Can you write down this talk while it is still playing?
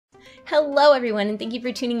Hello everyone, and thank you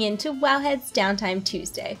for tuning in to Wowhead's Downtime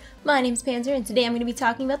Tuesday. My name's Panzer, and today I'm going to be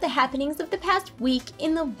talking about the happenings of the past week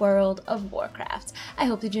in the world of Warcraft. I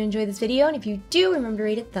hope that you enjoy this video, and if you do, remember to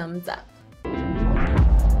rate it thumbs up.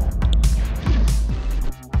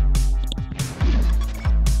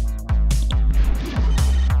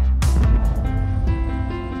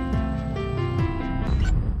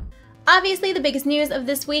 Obviously, the biggest news of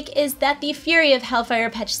this week is that the Fury of Hellfire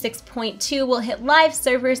patch 6.2 will hit live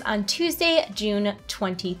servers on Tuesday, June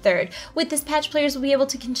 23rd. With this patch, players will be able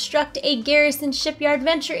to construct a garrison shipyard,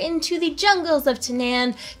 venture into the jungles of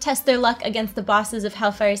Tanaan, test their luck against the bosses of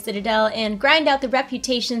Hellfire Citadel, and grind out the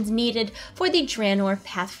reputations needed for the Draenor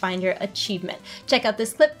Pathfinder achievement. Check out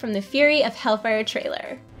this clip from the Fury of Hellfire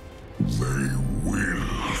trailer. They will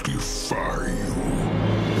defy you.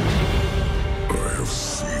 I have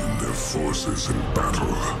seen their forces in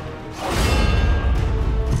battle.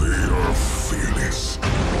 They are fearless.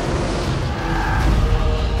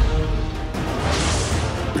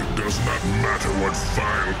 It does not matter what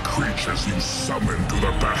vile creatures you summon to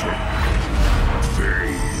the battle.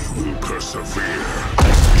 They will persevere.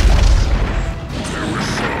 Their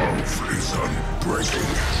resolve is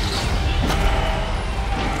unbreaking.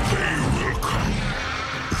 They will come.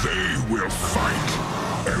 They will fight.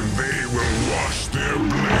 And they will wash their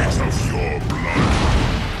blades of your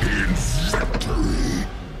blood in victory.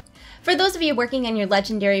 For those of you working on your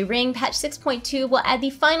legendary ring, patch 6.2 will add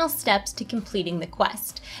the final steps to completing the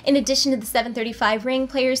quest. In addition to the 735 ring,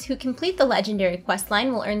 players who complete the legendary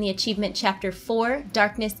questline will earn the achievement Chapter 4,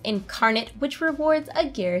 Darkness Incarnate, which rewards a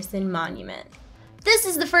garrison monument. This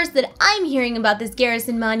is the first that I'm hearing about this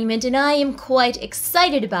garrison monument, and I am quite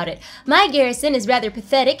excited about it. My garrison is rather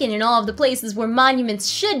pathetic, and in all of the places where monuments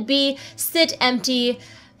should be, sit empty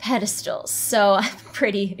pedestals. So I'm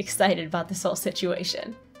pretty excited about this whole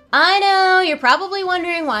situation. I know, you're probably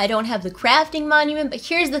wondering why I don't have the crafting monument, but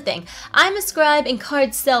here's the thing. I'm a scribe and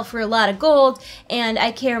cards sell for a lot of gold, and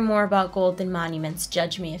I care more about gold than monuments.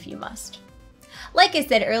 Judge me if you must. Like I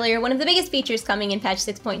said earlier, one of the biggest features coming in patch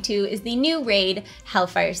 6.2 is the new raid,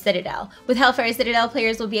 Hellfire Citadel. With Hellfire Citadel,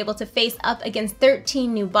 players will be able to face up against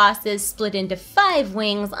 13 new bosses split into 5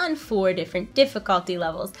 wings on 4 different difficulty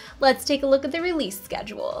levels. Let's take a look at the release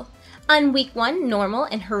schedule. On Week 1, Normal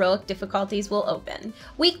and Heroic difficulties will open.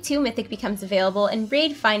 Week 2, Mythic becomes available, and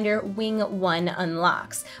Raid Finder Wing 1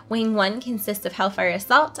 unlocks. Wing 1 consists of Hellfire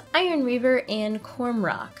Assault, Iron Reaver, and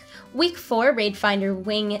Cormrock. Week 4, Raid Finder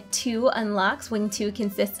Wing 2 unlocks. Wing 2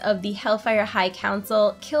 consists of the Hellfire High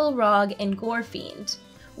Council, Kilrog, and Gorefiend.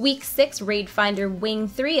 Week 6, Raid Finder Wing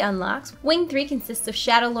 3 unlocks. Wing 3 consists of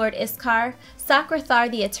Shadowlord Iskar, Sakrathar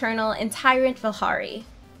the Eternal, and Tyrant Valhari.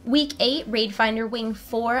 Week 8, Raid Finder Wing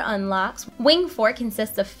 4 unlocks. Wing 4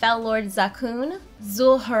 consists of Fellord Zakuun,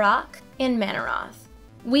 Zul'Harrak, and Manaroth.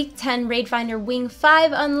 Week 10, Raid Finder Wing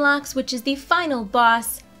 5 unlocks, which is the final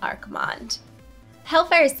boss, Archmond.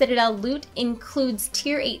 Hellfire Citadel loot includes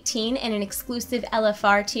Tier 18 and an exclusive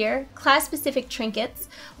LFR tier, class-specific trinkets,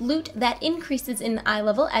 loot that increases in eye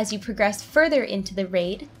level as you progress further into the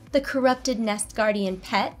raid, the Corrupted Nest Guardian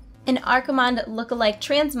pet, an Archmond lookalike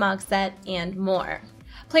transmog set, and more.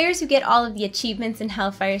 Players who get all of the achievements in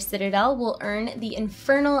Hellfire Citadel will earn the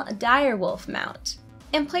Infernal Direwolf mount.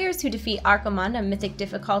 And players who defeat Archmond on Mythic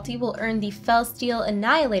difficulty will earn the Fellsteel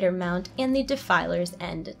Annihilator mount and the Defiler's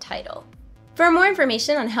End title. For more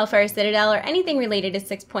information on Hellfire Citadel or anything related to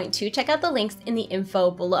 6.2, check out the links in the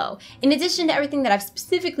info below. In addition to everything that I've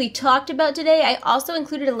specifically talked about today, I also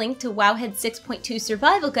included a link to Wowhead's 6.2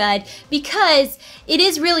 survival guide because it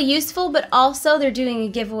is really useful, but also they're doing a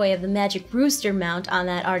giveaway of the Magic Rooster mount on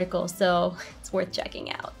that article, so it's worth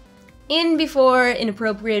checking out. In before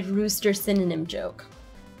inappropriate rooster synonym joke.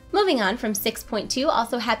 Moving on from 6.2,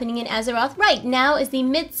 also happening in Azeroth right now is the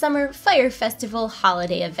Midsummer Fire Festival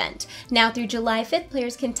holiday event. Now through July 5th,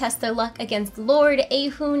 players can test their luck against Lord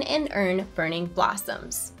Ahun and earn Burning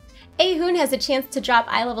Blossoms. Ahun has a chance to drop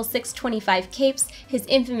eye level 625 capes, his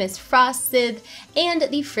infamous Frost Scythe, and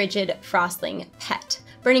the Frigid Frostling pet.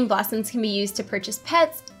 Burning Blossoms can be used to purchase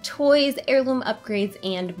pets, toys, heirloom upgrades,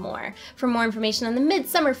 and more. For more information on the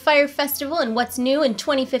Midsummer Fire Festival and what's new in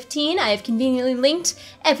 2015, I have conveniently linked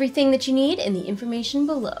everything that you need in the information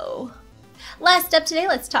below. Last up today,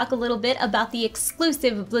 let's talk a little bit about the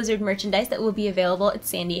exclusive Blizzard merchandise that will be available at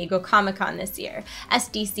San Diego Comic-Con this year.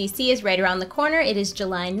 SDCC is right around the corner. It is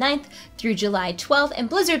July 9th through July 12th, and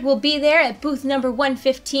Blizzard will be there at booth number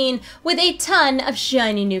 115 with a ton of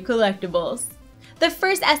shiny new collectibles. The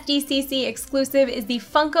first SDCC exclusive is the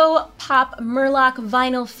Funko Pop Murloc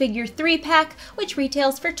Vinyl Figure 3-pack, which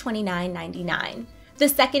retails for $29.99. The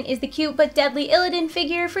second is the cute but deadly Illidan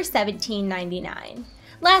figure for $17.99.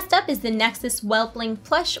 Last up is the Nexus Whelpling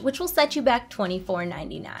plush, which will set you back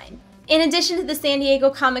 $24.99. In addition to the San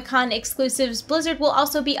Diego Comic-Con exclusives, Blizzard will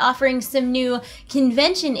also be offering some new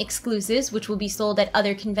convention exclusives, which will be sold at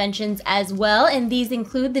other conventions as well, and these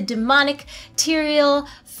include the demonic Tyrael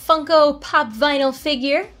Funko Pop Vinyl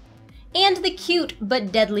figure and the cute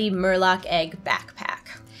but deadly Murloc Egg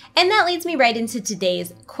backpack. And that leads me right into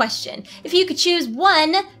today's question. If you could choose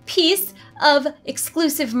one piece of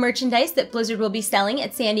exclusive merchandise that Blizzard will be selling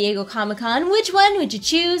at San Diego Comic-Con, which one would you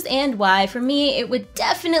choose and why? For me, it would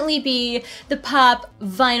definitely be the Pop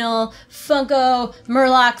Vinyl Funko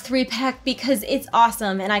Murloc 3-pack because it's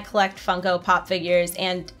awesome and I collect Funko Pop figures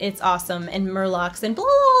and it's awesome and Murlocs and blah,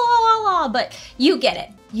 blah, blah, blah, but you get it.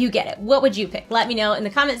 You get it. What would you pick? Let me know in the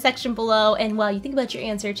comment section below, and while you think about your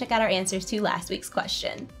answer, check out our answers to last week's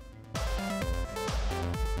question.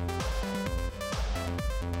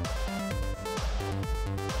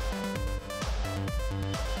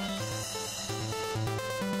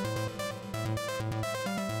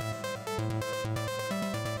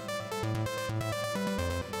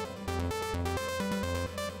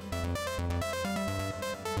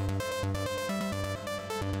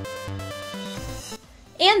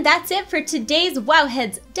 And that's it for today's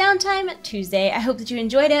Wowheads Downtime Tuesday. I hope that you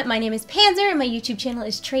enjoyed it. My name is Panzer and my YouTube channel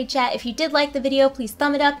is TradeChat. If you did like the video, please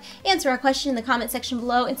thumb it up, answer our question in the comment section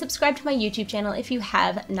below, and subscribe to my YouTube channel if you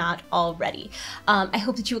have not already. I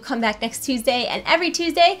hope that you will come back next Tuesday and every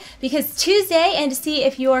Tuesday, because Tuesday, and to see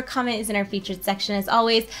if your comment is in our featured section as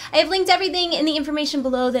always, I have linked everything in the information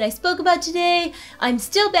below that I spoke about today. I'm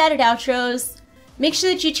still bad at outros. Make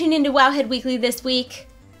sure that you tune into Wowhead Weekly this week.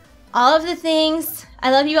 All of the things. I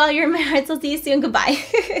love you all. You're in my hearts. I'll see you soon. Goodbye.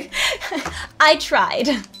 I tried.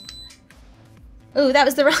 Ooh, that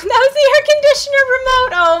was the air conditioner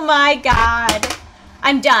remote. Oh my god.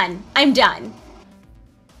 I'm done. I'm done.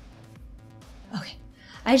 Okay.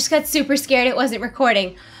 I just got super scared it wasn't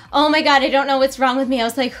recording. Oh my god, I don't know what's wrong with me. I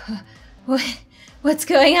was like, what's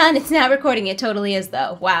going on? It's not recording. It totally is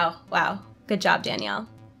though. Wow. Wow. Good job, Danielle.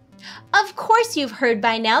 Of course you've heard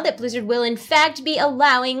by now that Blizzard will in fact be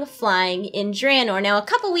allowing flying in Draenor. Now a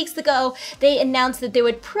couple weeks ago they announced that there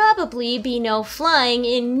would probably be no flying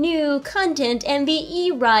in new content and the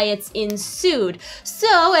E-riots ensued.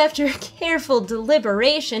 So after careful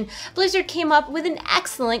deliberation, Blizzard came up with an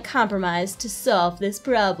excellent compromise to solve this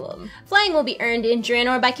problem. Flying will be earned in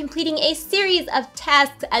Draenor by completing a series of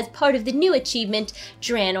tasks as part of the new achievement,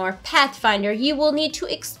 Draenor Pathfinder. You will need to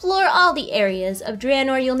explore all the areas of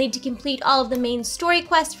Draenor. You'll need to complete all of the main story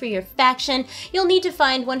quests for your faction. You'll need to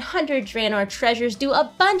find 100 Draenor treasures, do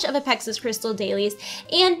a bunch of Apexis Crystal dailies,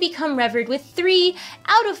 and become revered with 3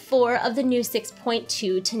 out of 4 of the new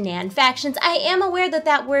 6.2 Tanan factions. I am aware that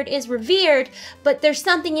that word is revered, but there's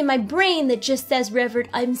something in my brain that just says revered.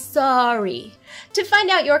 I'm sorry. To find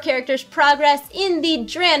out your character's progress in the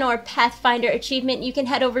Draenor Pathfinder achievement, you can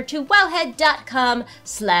head over to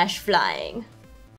wowhead.com/flying.